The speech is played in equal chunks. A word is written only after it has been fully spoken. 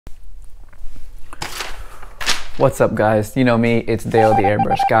What's up, guys? You know me, it's Dale the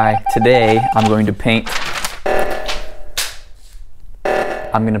Airbrush guy. Today I'm going to paint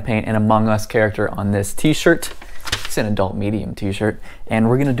an Among Us character on this t-shirt. It's an adult medium t-shirt, and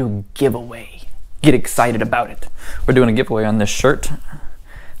we're gonna do a giveaway. Get excited about it. We're doing a giveaway on this shirt.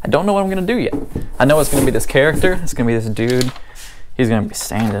 I don't know what I'm gonna do yet. I know it's gonna be this character. It's gonna be this dude. He's gonna be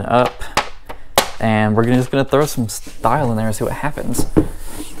standing up, and we're just gonna throw some style in there and see what happens.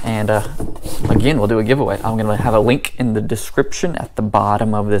 And again, we'll do a giveaway. I'm gonna have a link in the description at the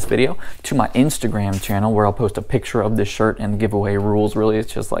bottom of this video to my Instagram channel, where I'll post a picture of this shirt and giveaway rules. Really,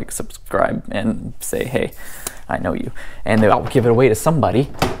 it's just like subscribe and say, hey, I know you. And then I'll give it away to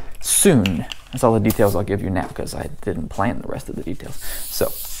somebody soon. That's all the details I'll give you now, because I didn't plan the rest of the details. So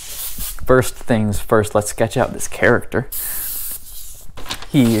first things first, let's sketch out this character.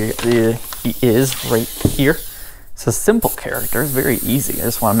 He is right here. It's a simple character, it's very easy. I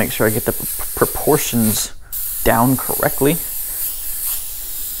just want to make sure I get the proportions down correctly.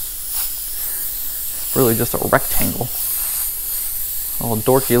 Really just a rectangle. A little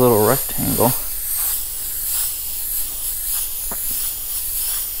dorky little rectangle.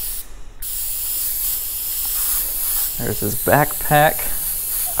 There's his backpack,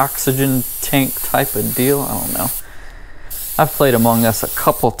 oxygen tank type of deal, I don't know. I've played Among Us a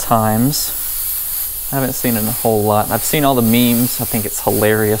couple times. I haven't seen it a whole lot. I've seen all the memes. I think it's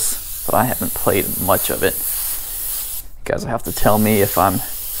hilarious, but I haven't played much of it. You guys will have to tell me if I'm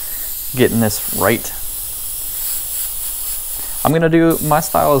getting this right. I'm gonna do, my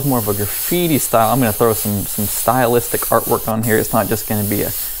style is more of a graffiti style. I'm gonna throw some stylistic artwork on here. It's not just gonna be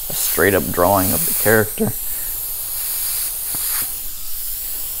a straight up drawing of the character. I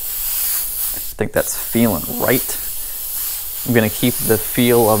think that's feeling right. I'm gonna keep the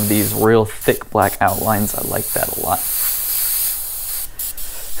feel of these real thick black outlines. I like that a lot.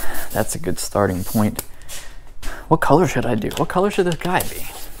 That's a good starting point. What color should I do? What color should this guy be?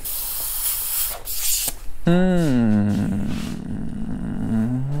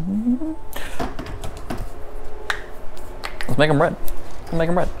 Let's make him red. Let's make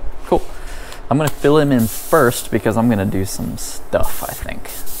him red. Cool. I'm gonna fill him in first because I'm gonna do some stuff, I think.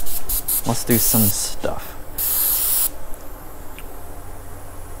 Let's do some stuff.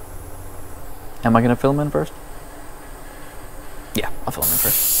 Am I gonna fill him in first? Yeah, I'll fill him in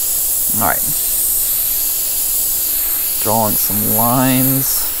first. All right. Drawing some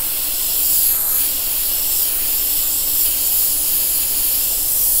lines.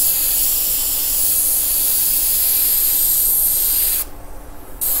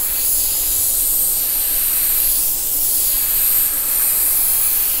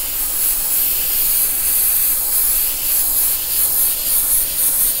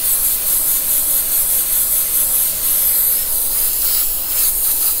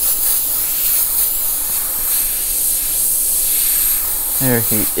 There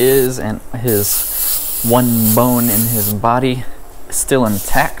he is, and his one bone in his body is still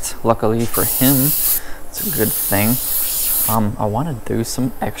intact. Luckily for him, it's a good thing. I want to do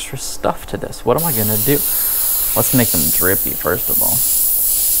some extra stuff to this. What am I gonna do? Let's make them drippy first of all,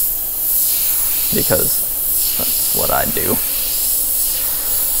 because that's what I do.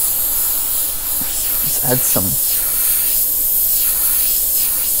 Let's add some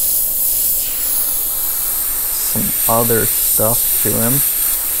other stuff to him.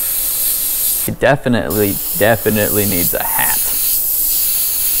 He definitely needs a hat.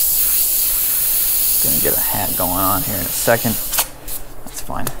 Gonna get a hat going on here in a second. That's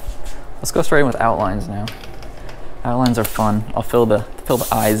fine. Let's go straight in with outlines now. Outlines are fun. I'll fill the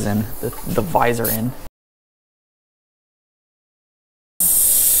eyes in, the visor in.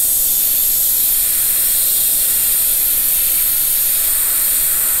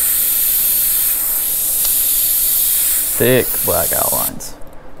 Thick black outlines.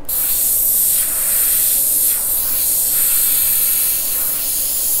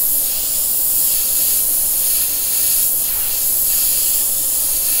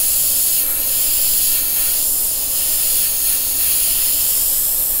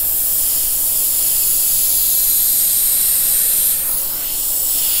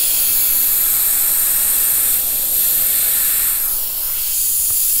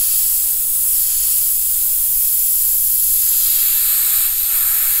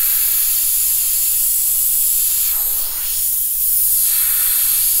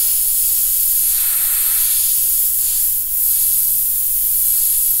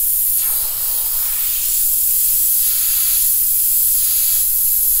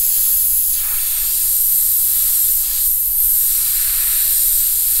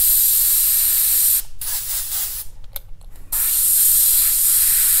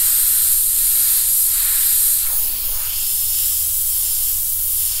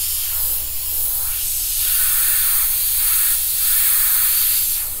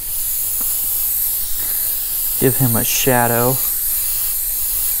 Give him a shadow,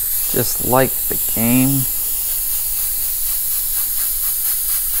 just like the game.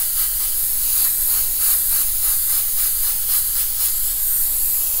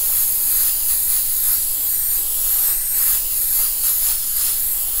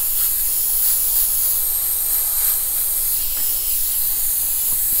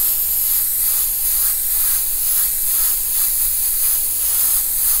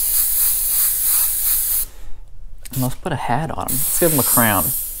 And let's put a hat on him. Let's give him a crown.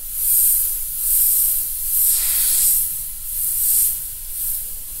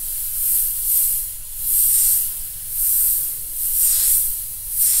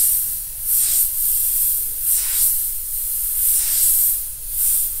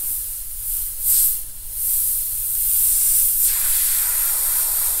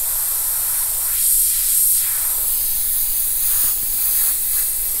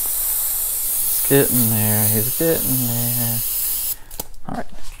 Getting there, he's getting there. All right,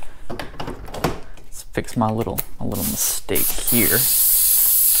 let's fix my little mistake here.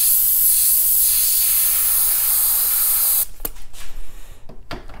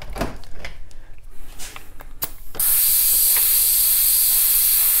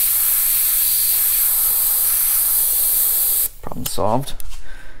 Problem solved.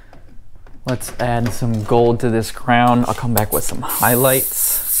 Let's add some gold to this crown. I'll come back with some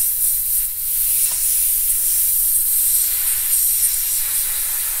highlights.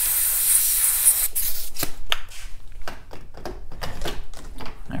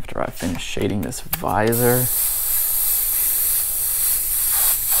 After I finish shading this visor.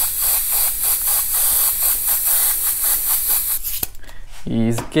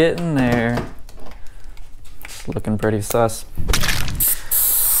 He's getting there. It's looking pretty sus.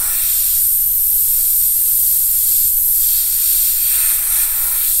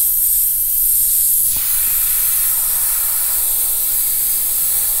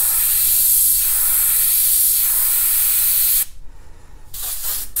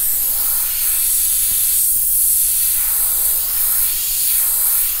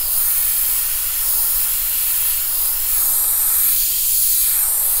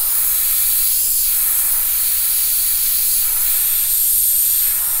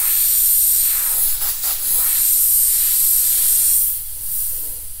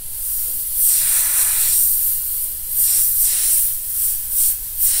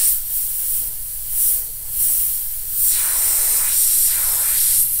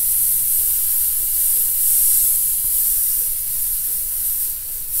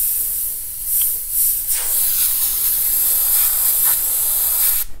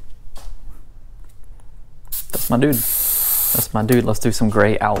 That's my dude. That's my dude. Let's do some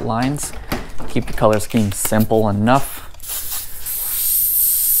gray outlines. Keep the color scheme simple enough.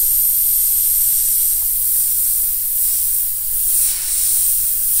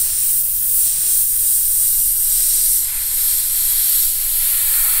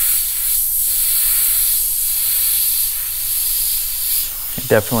 It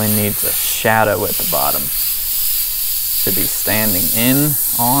definitely needs a shadow at the bottom. Should be standing in,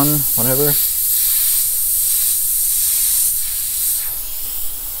 on, whatever.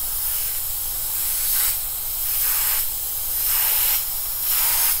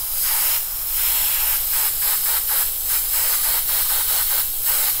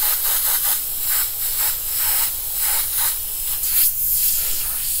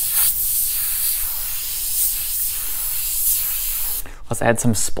 Let's add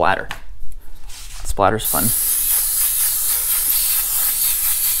some splatter. Splatter's fun.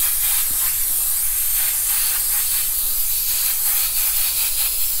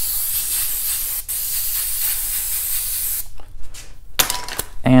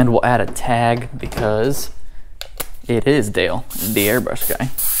 And we'll add a tag because it is Dale, the airbrush guy.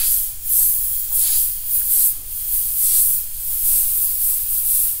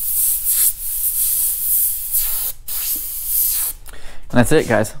 And that's it,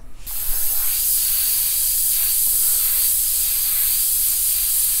 guys.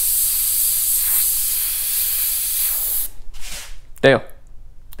 Dale,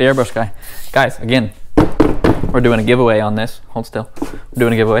 the airbrush guy. Guys, again, we're doing a giveaway on this. Hold still. We're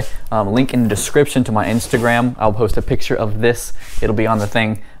doing a giveaway. Link in the description to my Instagram. I'll post a picture of this. It'll be on the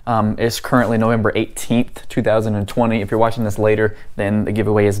thing. It's currently November 18th, 2020. If you're watching this later, then the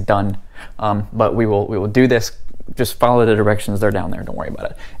giveaway is done. But we will do this. Just follow the directions. They're down there. Don't worry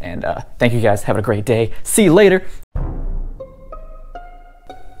about it. And thank you guys. Have a great day. See you later.